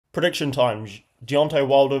Prediction time, Deontay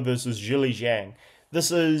Wilder versus Zhang.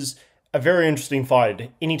 This is a very interesting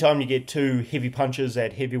fight. Anytime you get two heavy punches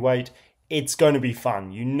at heavyweight, it's going to be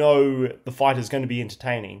fun. You know the fight is going to be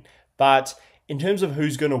entertaining. But in terms of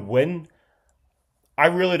who's going to win, I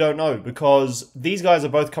really don't know, because these guys are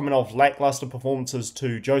both coming off lackluster performances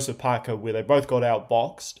to Joseph Parker where they both got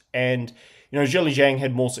outboxed. And, Zhang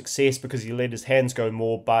had more success because he let his hands go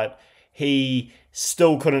more, but he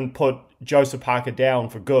still couldn't put Joseph Parker down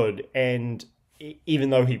for good. And even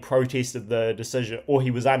though he protested the decision, or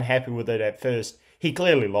he was unhappy with it at first, he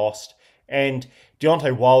clearly lost. And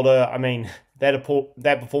Deontay Wilder,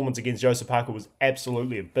 that performance against Joseph Parker was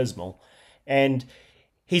absolutely abysmal. And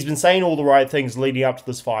he's been saying all the right things leading up to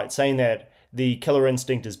this fight, saying that the killer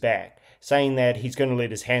instinct is back, saying that he's going to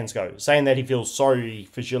let his hands go, saying that he feels sorry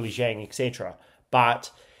for Zhang, etc.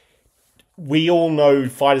 But we all know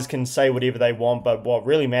fighters can say whatever they want, but what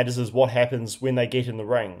really matters is what happens when they get in the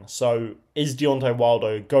ring. So is Deontay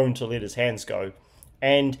Wilder going to let his hands go?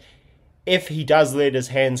 And if he does let his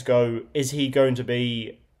hands go, is he going to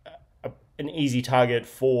be an easy target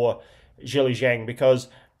for Zhang? Because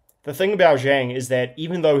the thing about Zhang is that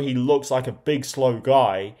even though he looks like a big, slow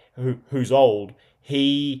guy who's old,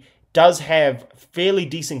 he does have fairly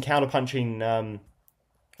decent counterpunching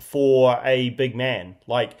for a big man.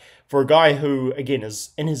 Like, for a guy who, again,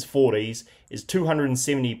 is in his 40s, is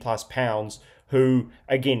 270 plus pounds, who,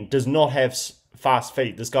 again, does not have fast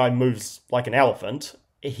feet. This guy moves like an elephant.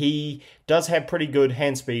 He does have pretty good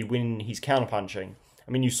hand speed when he's counterpunching.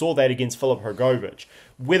 You saw that against Filip Hrgovic.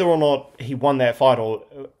 Whether or not he won that fight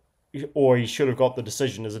or he should have got the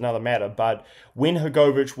decision is another matter. But when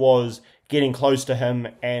Hrgovic was getting close to him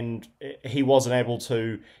and he wasn't able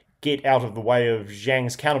to get out of the way of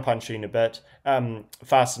Zhang's counterpunching a bit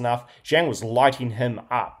fast enough, Zhang was lighting him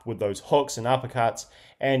up with those hooks and uppercuts.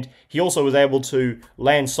 And he also was able to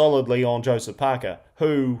land solidly on Joseph Parker,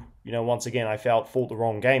 who, once again, I felt fought the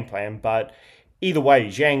wrong game plan. But either way,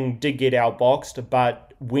 Zhang did get outboxed,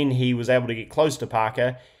 but when he was able to get close to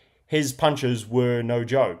Parker, his punches were no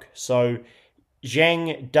joke. So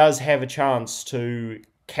Zhang does have a chance to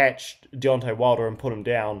catch Deontay Wilder and put him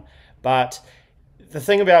down. But the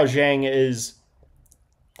thing about Zhang is,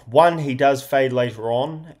 one, he does fade later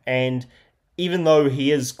on, and even though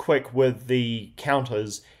he is quick with the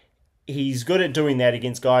counters, he's good at doing that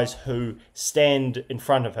against guys who stand in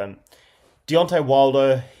front of him. Deontay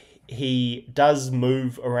Wilder, he does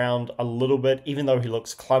move around a little bit, even though he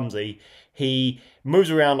looks clumsy. He moves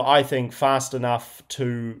around, I think, fast enough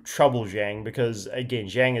to trouble Zhang because, again,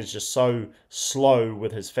 Zhang is just so slow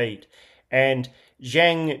with his feet. And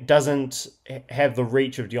Zhang doesn't have the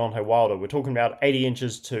reach of Deontay Wilder. We're talking about 80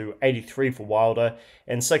 inches to 83 for Wilder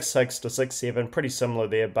and 6'6 to 6'7, pretty similar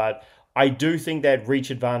there. But I do think that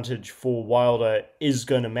reach advantage for Wilder is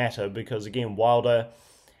going to matter because, again, Wilder,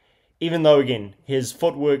 even though, again, his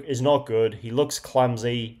footwork is not good, he looks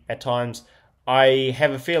clumsy at times, I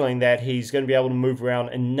have a feeling that he's going to be able to move around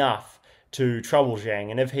enough to trouble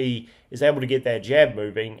Zhang. And if he is able to get that jab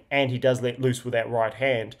moving and he does let loose with that right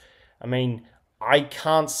hand, I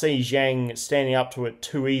can't see Zhang standing up to it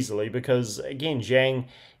too easily because, again, Zhang,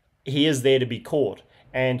 he is there to be caught.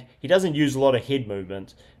 And he doesn't use a lot of head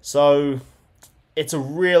movement. So it's a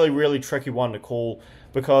really, really tricky one to call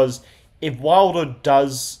because if Wilder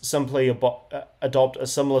does simply adopt a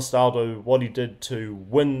similar style to what he did to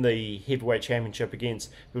win the heavyweight championship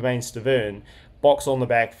against Stavern, box on the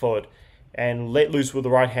back foot and let loose with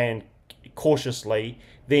the right hand cautiously,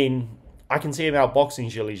 then I can see him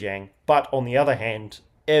outboxing Zhang. But on the other hand,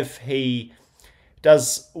 if he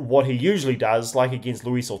does what he usually does, like against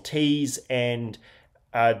Luis Ortiz and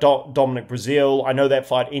Dominic Breazeale, I know that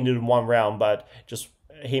fight ended in one round, but just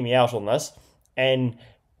hear me out on this. And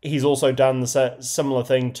he's also done the similar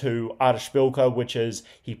thing to Artur Szpilka, which is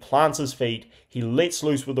he plants his feet, he lets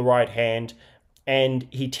loose with the right hand, and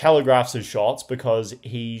he telegraphs his shots because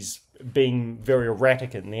he's being very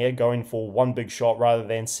erratic in there, going for one big shot rather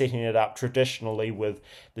than setting it up traditionally with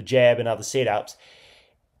the jab and other setups.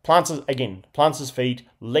 Plants his feet,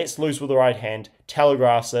 lets loose with the right hand,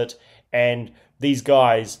 telegraphs it, and these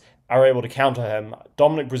guys are able to counter him.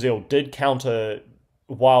 Dominic Breazeale did counter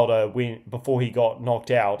Wilder before he got knocked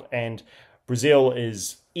out, and Breazeale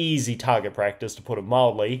is easy target practice, to put it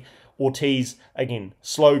mildly. Ortiz, again,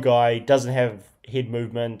 slow guy, doesn't have head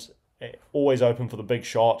movement, always open for the big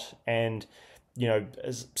shot, and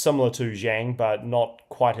is similar to Zhang, but not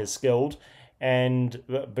quite as skilled, and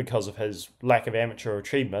because of his lack of amateur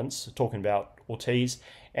achievements, talking about Ortiz.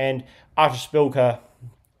 And Artur Szpilka,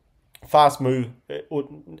 fast move,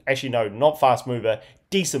 actually not fast mover,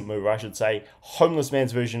 decent mover I should say, homeless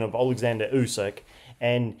man's version of Alexander Usyk,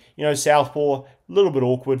 And, southpaw, a little bit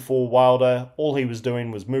awkward for Wilder. All he was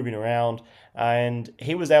doing was moving around, and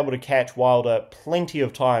he was able to catch Wilder plenty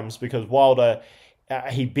of times because Wilder,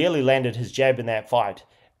 he barely landed his jab in that fight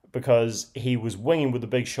because he was winging with the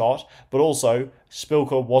big shot, but also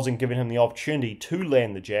Spilker wasn't giving him the opportunity to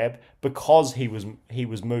land the jab because he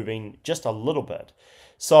was moving just a little bit.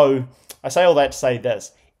 So I say all that to say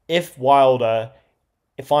this: if Wilder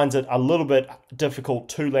finds it a little bit difficult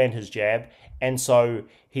to land his jab, and so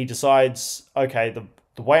he decides, okay,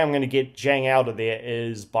 the way I'm going to get Zhang out of there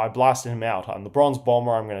is by blasting him out. I'm the bronze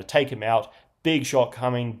bomber, I'm going to take him out, big shot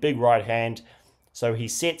coming, big right hand. So he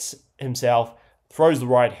sets himself, throws the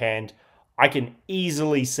right hand. I can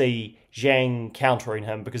easily see Zhang countering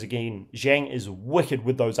him because, again, Zhang is wicked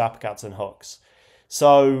with those uppercuts and hooks.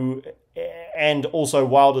 So, and also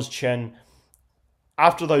Wilder's chin,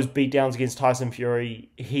 after those beatdowns against Tyson Fury,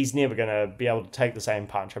 he's never going to be able to take the same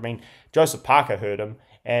punch. I mean, Joseph Parker hurt him,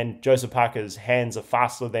 and Joseph Parker's hands are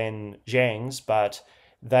faster than Zhang's, but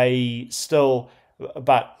Zhang's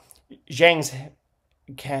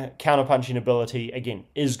counterpunching ability, again,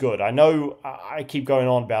 is good. I know I keep going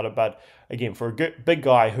on about it, but again, for a big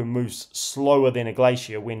guy who moves slower than a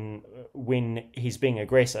glacier when he's being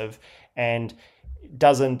aggressive and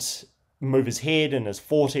doesn't move his head and is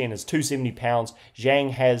 40 and is 270 pounds,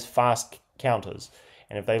 Zhang has fast counters.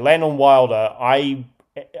 And if they land on Wilder, I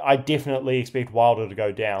definitely expect Wilder to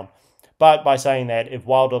go down. But by saying that, if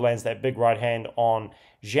Wilder lands that big right hand on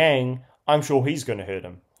Zhang, I'm sure he's going to hurt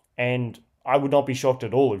him. And I would not be shocked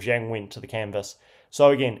at all if Zhang went to the canvas. So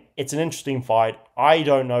again, it's an interesting fight. I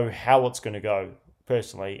don't know how it's going to go,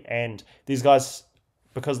 personally. And these guys,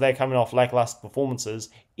 because they're coming off lackluster performances,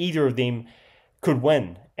 either of them could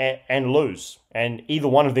win and lose. And either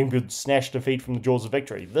one of them could snatch defeat from the jaws of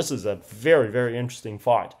victory. This is a very, very interesting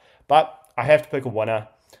fight. But I have to pick a winner.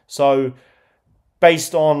 So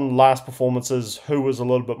based on last performances, who was a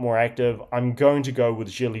little bit more active, I'm going to go with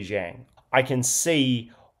Zhilei Zhang. I can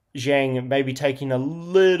see Zhang maybe taking a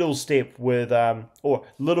little step with, or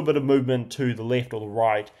a little bit of movement to the left or the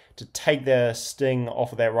right to take the sting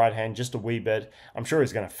off of that right hand just a wee bit. I'm sure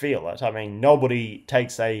he's going to feel it. I mean, nobody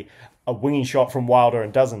takes a winging shot from Wilder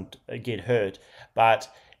and doesn't get hurt,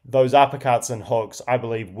 but those uppercuts and hooks, I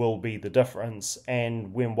believe, will be the difference.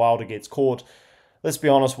 And when Wilder gets caught, let's be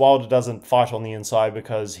honest, Wilder doesn't fight on the inside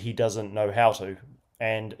because he doesn't know how to,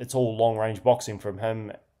 and it's all long-range boxing from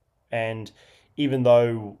him. And even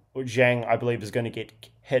though Zhang, I believe, is going to get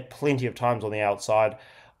hit plenty of times on the outside,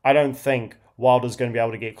 I don't think Wilder's going to be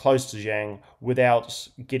able to get close to Zhang without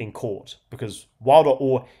getting caught. Because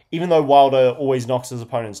even though Wilder always knocks his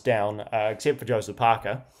opponents down, except for Joseph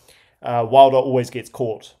Parker, Wilder always gets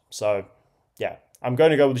caught. So, yeah, I'm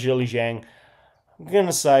going to go with Zhilei Zhang. I'm going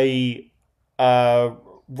to say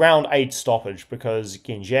round 8 stoppage because,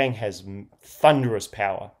 again, Zhang has thunderous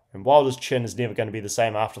power. And Wilder's chin is never going to be the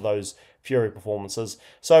same after those Fury performances.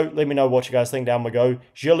 So let me know what you guys think down below.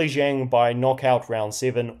 Zhilei Zhang by knockout round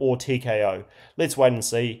 7 or TKO. Let's wait and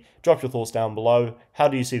see. Drop your thoughts down below. How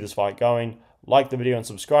do you see this fight going? Like the video and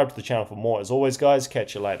subscribe to the channel for more. As always, guys,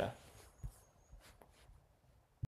 catch you later.